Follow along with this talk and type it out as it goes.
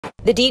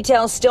The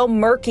details still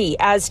murky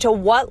as to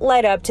what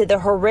led up to the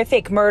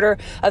horrific murder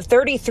of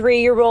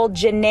 33-year-old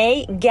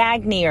Jenae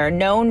Gagnier,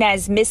 known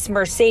as Miss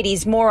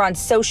Mercedes Moore on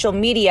social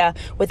media,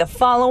 with a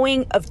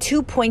following of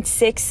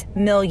 2.6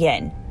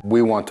 million.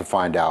 We want to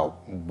find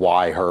out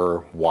why her,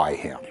 why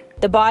him.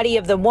 The body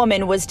of the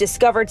woman was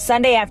discovered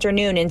Sunday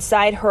afternoon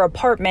inside her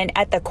apartment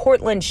at the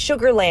Cortland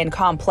Sugarland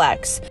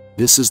complex.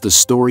 This is the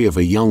story of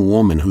a young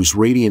woman whose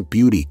radiant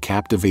beauty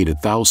captivated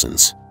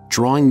thousands,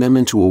 drawing them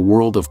into a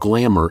world of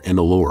glamour and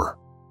allure.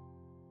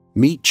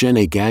 Meet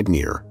Jenae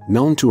Gagnier,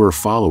 known to her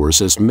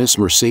followers as Miss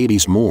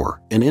Mercedes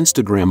Moore, an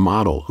Instagram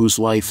model whose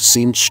life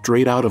seemed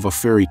straight out of a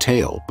fairy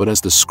tale, but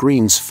as the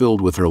screens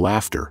filled with her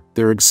laughter,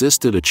 there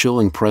existed a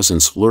chilling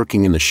presence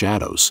lurking in the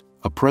shadows,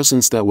 a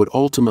presence that would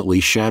ultimately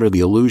shatter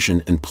the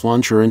illusion and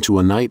plunge her into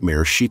a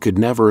nightmare she could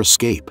never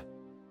escape.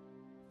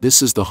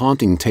 This is the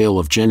haunting tale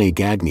of Jenae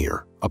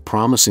Gagnier, a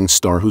promising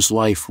star whose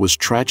life was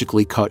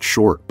tragically cut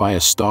short by a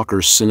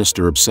stalker's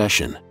sinister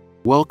obsession.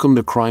 Welcome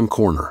to Crime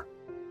Corner.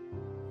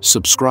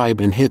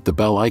 Subscribe and hit the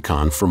bell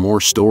icon for more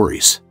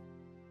stories.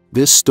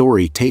 This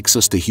story takes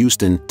us to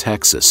Houston,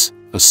 Texas,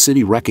 a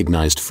city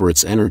recognized for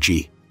its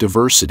energy,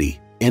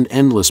 diversity, and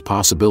endless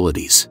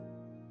possibilities.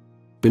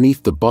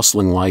 Beneath the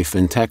bustling life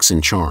and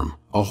Texan charm,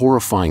 a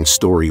horrifying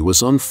story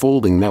was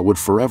unfolding that would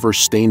forever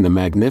stain the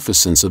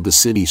magnificence of the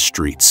city's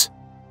streets.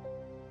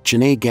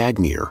 Jenae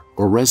Gagnier,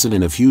 a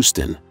resident of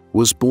Houston,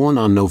 was born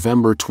on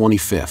November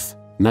 25,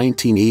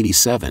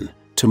 1987,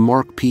 to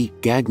Mark P.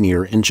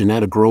 Gagnier and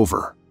Janetta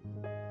Grover.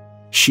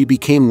 She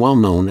became well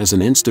known as an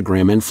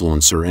Instagram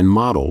influencer and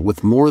model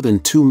with more than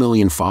 2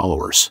 million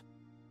followers.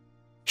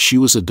 She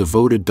was a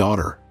devoted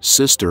daughter,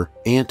 sister,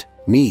 aunt,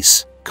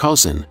 niece,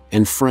 cousin,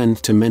 and friend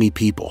to many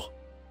people.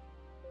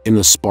 In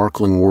the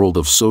sparkling world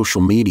of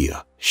social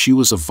media, she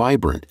was a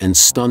vibrant and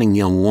stunning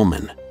young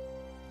woman.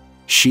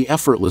 She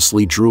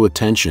effortlessly drew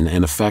attention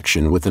and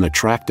affection with an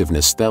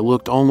attractiveness that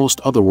looked almost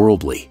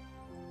otherworldly.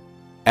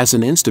 As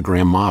an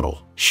Instagram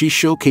model, she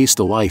showcased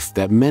a life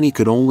that many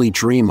could only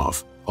dream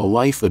of, a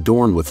life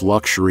adorned with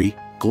luxury,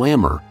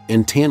 glamour,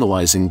 and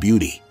tantalizing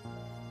beauty.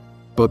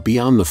 But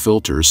beyond the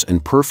filters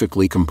and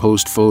perfectly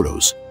composed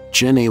photos,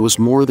 Jenae was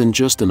more than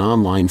just an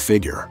online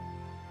figure.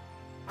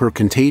 Her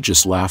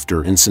contagious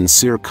laughter and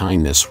sincere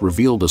kindness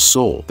revealed a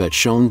soul that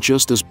shone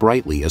just as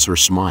brightly as her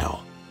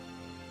smile.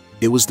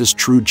 It was this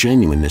true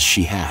genuineness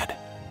she had.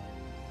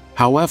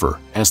 However,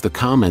 as the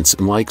comments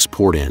and likes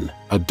poured in,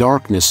 a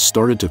darkness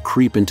started to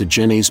creep into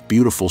Jenae's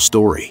beautiful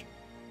story.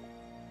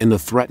 And the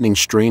threatening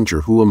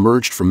stranger who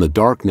emerged from the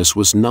darkness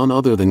was none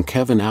other than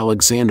Kevin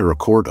Alexander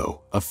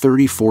Accordo, a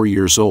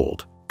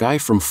 34-year-old guy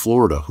from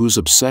Florida whose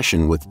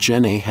obsession with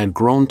Jenae had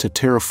grown to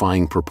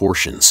terrifying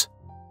proportions.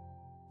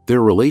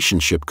 Their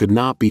relationship could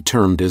not be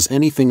termed as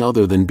anything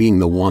other than being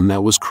the one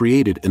that was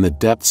created in the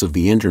depths of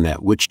the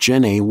internet, which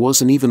Jenae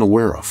wasn't even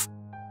aware of.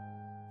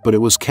 But it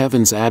was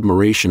Kevin's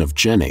admiration of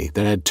Jenae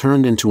that had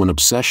turned into an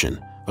obsession,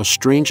 a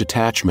strange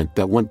attachment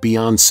that went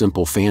beyond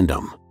simple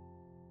fandom.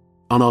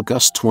 On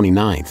August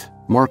 29,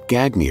 Mark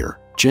Gagnier,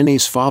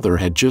 Jenae's father,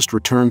 had just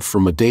returned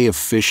from a day of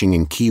fishing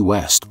in Key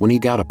West when he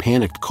got a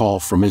panicked call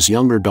from his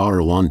younger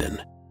daughter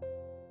London.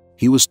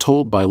 He was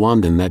told by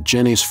London that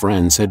Jenae's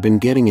friends had been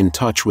getting in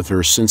touch with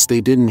her since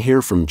they didn't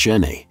hear from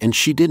Jenae, and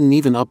she didn't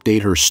even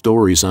update her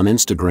stories on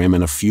Instagram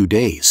in a few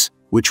days,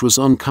 which was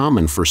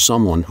uncommon for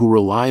someone who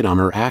relied on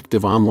her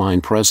active online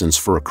presence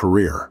for a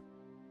career.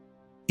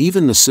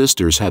 Even the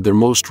sisters had their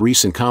most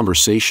recent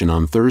conversation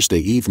on Thursday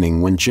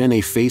evening when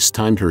Jenae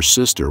FaceTimed her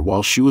sister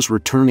while she was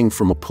returning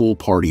from a pool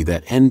party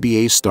that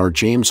NBA star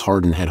James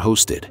Harden had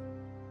hosted.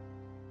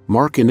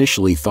 Mark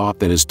initially thought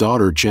that his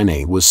daughter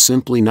Jenae was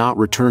simply not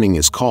returning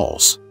his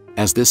calls,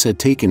 as this had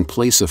taken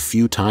place a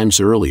few times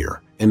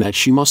earlier, and that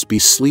she must be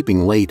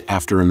sleeping late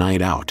after a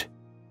night out.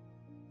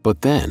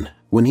 But then,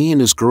 when he and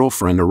his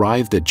girlfriend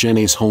arrived at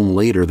Jenae's home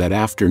later that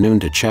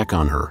afternoon to check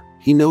on her,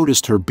 he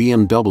noticed her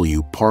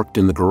BMW parked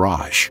in the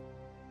garage.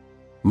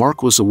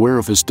 Mark was aware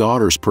of his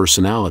daughter's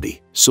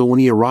personality, so when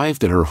he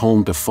arrived at her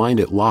home to find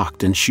it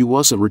locked and she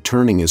wasn't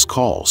returning his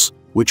calls,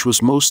 which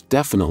was most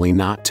definitely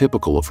not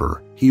typical of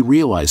her, he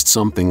realized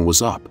something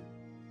was up.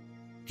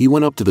 He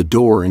went up to the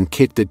door and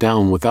kicked it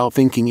down without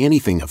thinking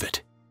anything of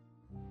it.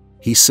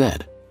 He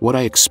said, "What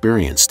I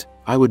experienced,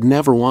 I would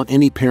never want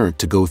any parent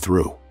to go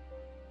through."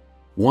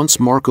 Once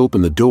Mark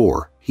opened the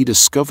door, he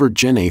discovered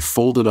Jenae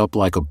folded up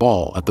like a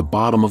ball at the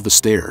bottom of the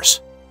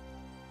stairs.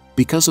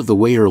 Because of the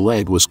way her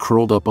leg was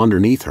curled up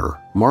underneath her,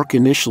 Mark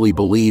initially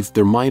believed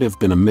there might have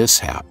been a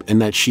mishap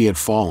and that she had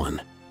fallen.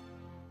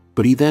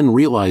 But he then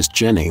realized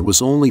Jenae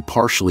was only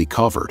partially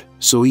covered,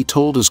 so he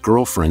told his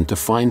girlfriend to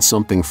find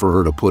something for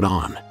her to put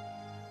on.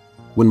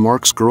 When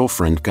Mark's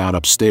girlfriend got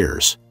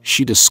upstairs,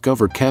 she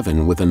discovered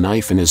Kevin with a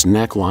knife in his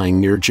neck lying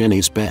near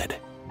Jenae's bed.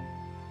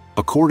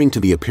 According to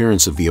the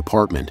appearance of the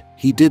apartment,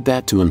 he did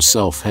that to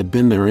himself, had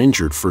been there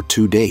injured for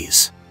 2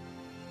 days.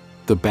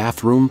 The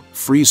bathroom,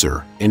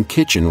 freezer, and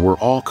kitchen were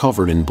all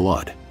covered in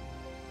blood.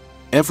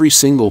 Every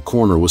single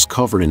corner was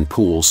covered in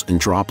pools and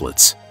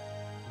droplets.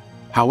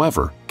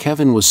 However,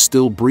 Kevin was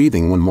still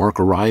breathing when Mark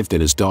arrived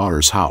at his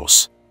daughter's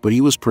house, but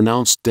he was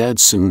pronounced dead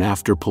soon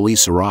after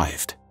police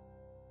arrived.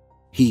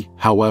 He,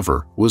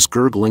 however, was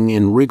gurgling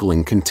and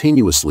wriggling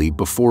continuously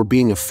before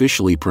being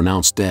officially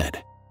pronounced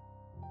dead.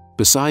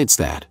 Besides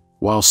that,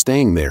 while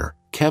staying there,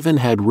 Kevin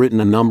had written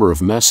a number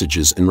of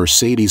messages in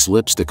Mercedes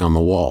lipstick on the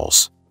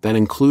walls that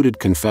included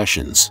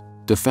confessions,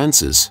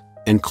 defenses,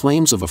 and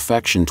claims of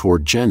affection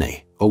toward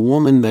Jenae, a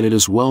woman that it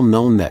is well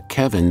known that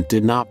Kevin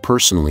did not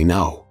personally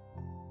know.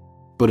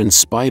 But in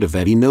spite of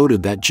that, he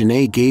noted that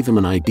Jenae gave him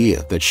an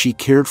idea that she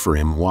cared for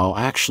him while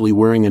actually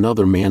wearing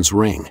another man's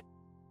ring.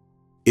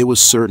 It was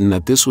certain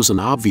that this was an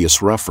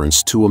obvious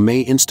reference to a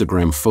May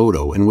Instagram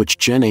photo in which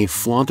Jenae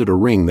flaunted a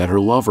ring that her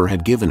lover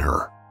had given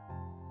her.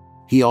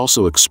 He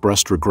also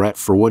expressed regret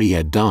for what he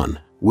had done,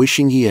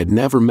 wishing he had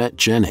never met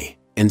Jenae,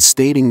 and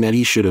stating that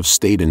he should have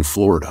stayed in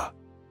Florida.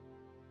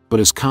 But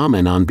his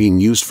comment on being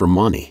used for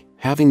money,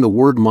 having the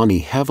word money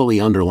heavily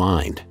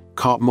underlined,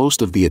 caught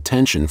most of the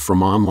attention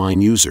from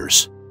online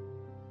users.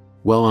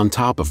 Well, on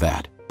top of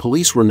that,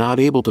 police were not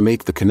able to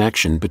make the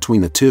connection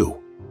between the two.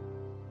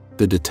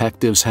 The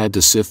detectives had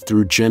to sift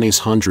through Jenae's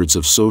hundreds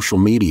of social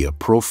media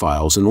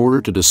profiles in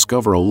order to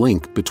discover a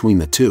link between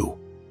the two.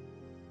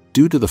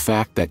 Due to the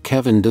fact that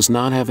Kevin does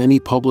not have any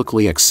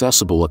publicly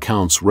accessible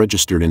accounts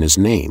registered in his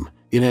name,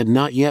 it had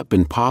not yet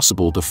been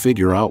possible to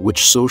figure out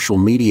which social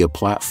media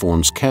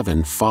platforms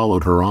Kevin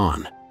followed her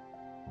on.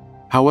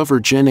 However,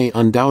 Jenae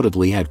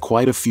undoubtedly had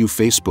quite a few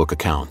Facebook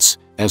accounts,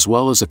 as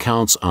well as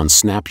accounts on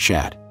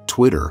Snapchat,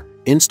 Twitter,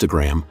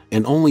 Instagram,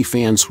 and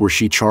OnlyFans, where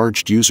she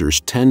charged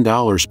users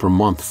 $10 per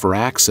month for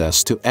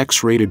access to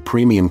X-rated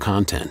premium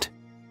content.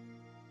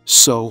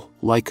 So,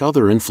 like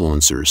other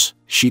influencers,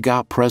 she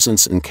got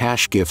presents and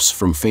cash gifts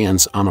from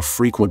fans on a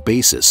frequent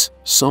basis,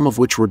 some of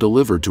which were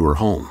delivered to her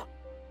home.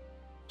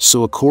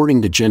 So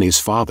according to Jenae's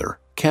father,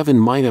 Kevin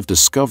might have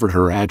discovered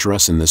her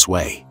address in this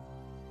way.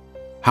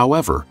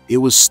 However, it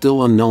was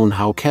still unknown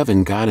how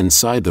Kevin got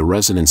inside the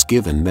residence,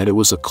 given that it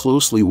was a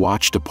closely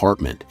watched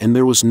apartment and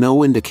there was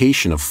no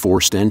indication of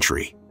forced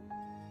entry.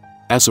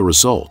 As a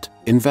result,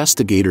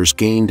 investigators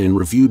gained and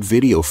reviewed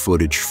video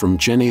footage from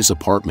Jenae's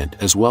apartment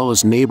as well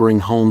as neighboring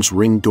homes'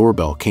 Ring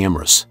doorbell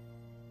cameras.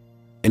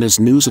 And as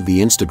news of the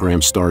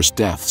Instagram star's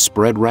death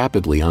spread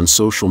rapidly on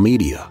social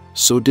media,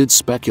 so did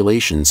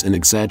speculations and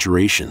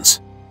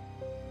exaggerations.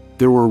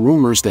 There were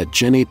rumors that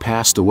Jenae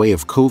passed away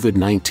of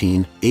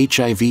COVID-19,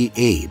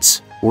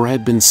 HIV/AIDS, or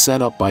had been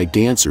set up by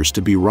dancers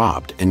to be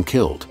robbed and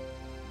killed.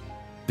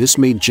 This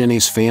made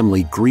Jenae's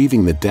family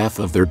grieving the death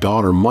of their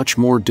daughter much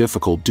more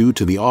difficult due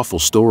to the awful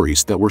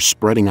stories that were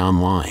spreading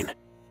online.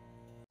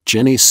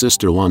 Jenae's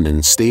sister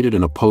London stated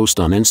in a post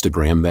on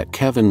Instagram that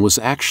Kevin was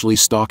actually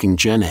stalking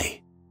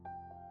Jenae.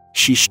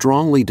 She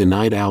strongly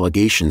denied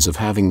allegations of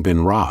having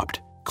been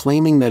robbed,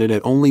 claiming that it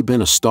had only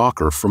been a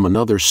stalker from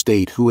another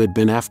state who had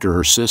been after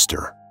her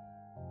sister.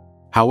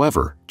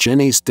 However,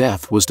 Jenae's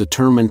death was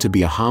determined to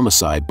be a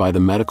homicide by the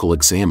medical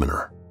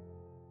examiner.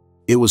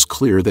 It was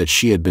clear that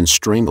she had been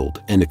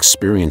strangled and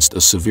experienced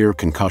a severe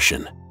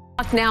concussion.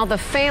 Now, the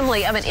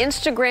family of an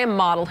Instagram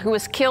model who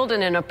was killed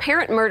in an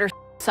apparent murder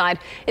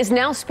is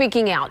now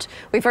speaking out.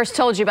 We first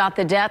told you about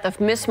the death of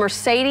Miss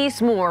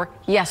Mercedes Moore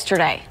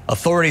yesterday.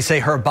 Authorities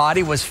say her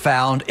body was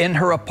found in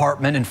her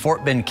apartment in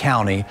Fort Bend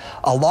County,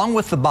 along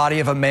with the body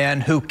of a man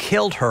who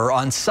killed her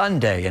on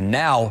Sunday. And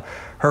now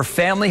her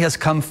family has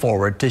come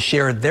forward to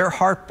share their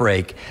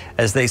heartbreak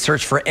as they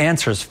search for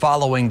answers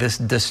following this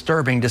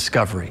disturbing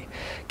discovery.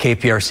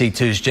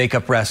 KPRC2's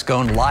Jacob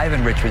Rascone live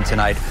in Richmond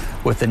tonight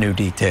with the new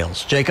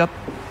details. Jacob?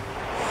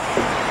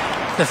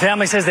 The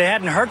family says they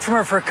hadn't heard from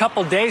her for a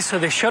couple days, so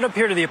they showed up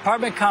here to the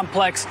apartment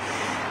complex.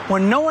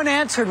 When no one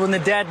answered when the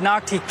dad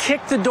knocked, he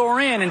kicked the door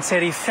in and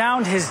said he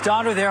found his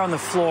daughter there on the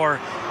floor,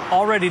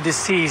 already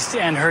deceased,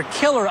 and her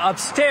killer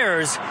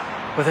upstairs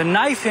with a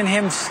knife in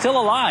him, still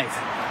alive.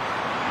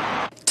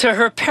 To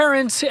her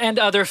parents and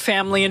other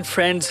family and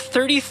friends,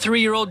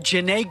 33-year-old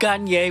Jenae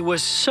Gagnier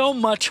was so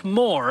much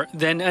more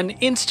than an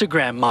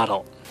Instagram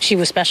model. She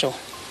was special.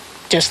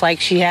 Just like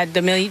she had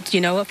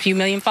a few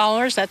million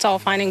followers, that's all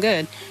fine and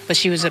good. But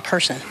she was a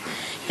person,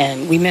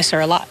 and we miss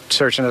her a lot.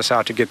 Searching us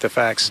out to get the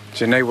facts.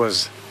 Jenae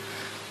was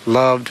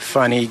loved,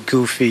 funny,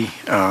 goofy,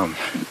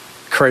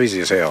 crazy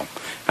as hell.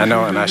 I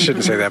know, and I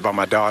shouldn't say that about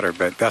my daughter,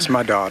 but that's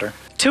my daughter.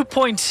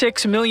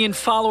 2.6 million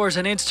followers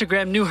on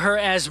Instagram knew her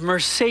as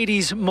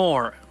Mercedes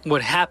Moore.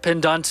 What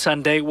happened on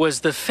Sunday was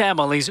the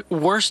family's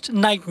worst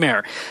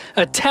nightmare.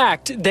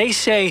 Attacked, they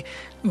say,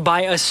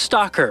 by a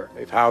stalker.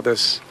 How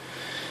this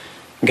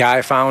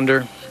guy found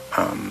her,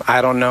 I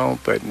don't know,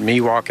 but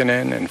me walking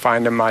in and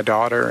finding my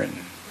daughter and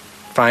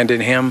finding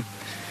him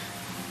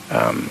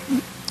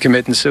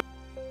committing suicide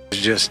is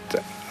just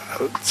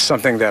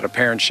something that a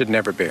parent should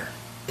never bear.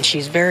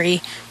 She's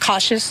very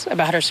cautious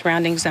about her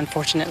surroundings.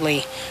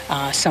 Unfortunately,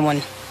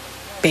 someone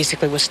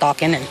basically was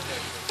stalking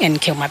and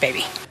killed my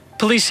baby.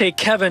 Police say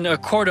Kevin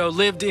Accordo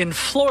lived in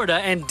Florida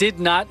and did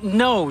not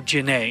know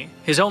Jenae.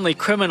 His only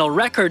criminal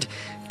record,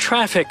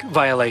 traffic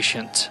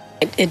violations.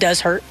 It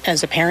does hurt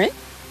as a parent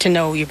to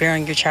know you're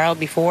bearing your child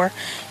before,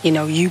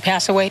 you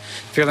pass away.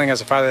 Feeling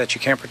as a father that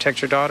you can't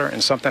protect your daughter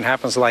and something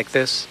happens like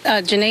this?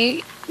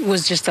 Jenae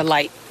was just a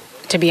light,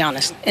 to be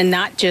honest, and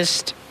not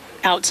just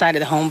outside of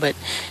the home, but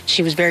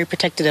she was very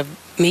protective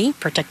of me,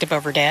 protective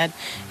of her dad,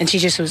 and she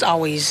just was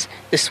always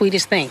the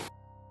sweetest thing.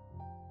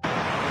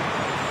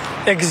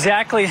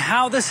 Exactly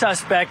how the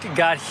suspect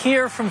got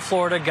here from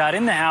Florida, got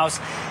in the house,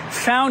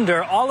 found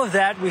her, all of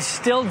that we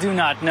still do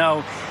not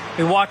know.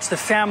 We watched the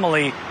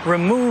family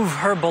remove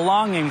her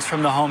belongings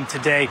from the home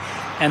today,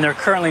 and they're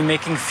currently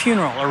making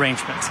funeral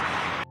arrangements.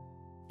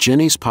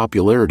 Jenae's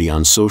popularity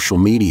on social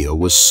media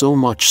was so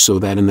much so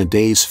that in the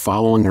days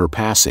following her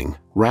passing,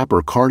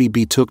 rapper Cardi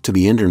B took to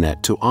the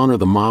internet to honor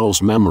the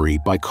model's memory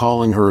by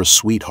calling her a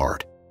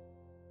sweetheart.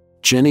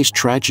 Jenae's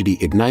tragedy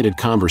ignited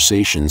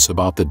conversations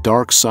about the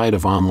dark side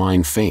of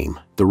online fame,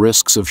 the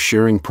risks of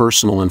sharing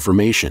personal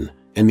information,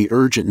 and the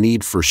urgent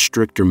need for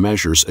stricter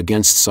measures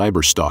against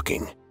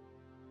cyberstalking.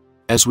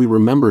 As we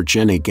remember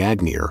Jenae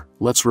Gagnier,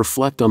 let's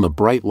reflect on the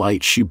bright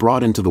light she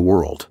brought into the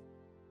world.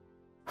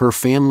 Her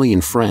family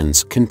and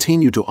friends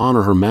continue to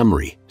honor her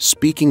memory,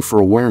 speaking for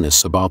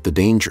awareness about the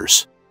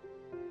dangers.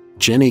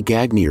 Jenae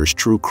Gagnier's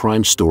true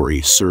crime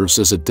story serves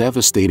as a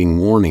devastating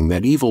warning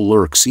that evil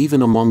lurks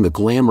even among the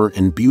glamour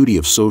and beauty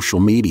of social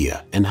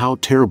media and how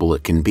terrible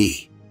it can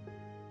be.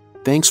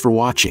 Thanks for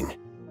watching.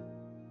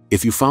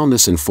 If you found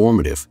this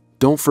informative,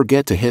 don't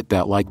forget to hit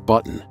that like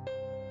button.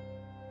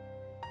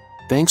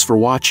 Thanks for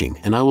watching,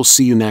 and I will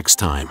see you next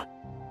time.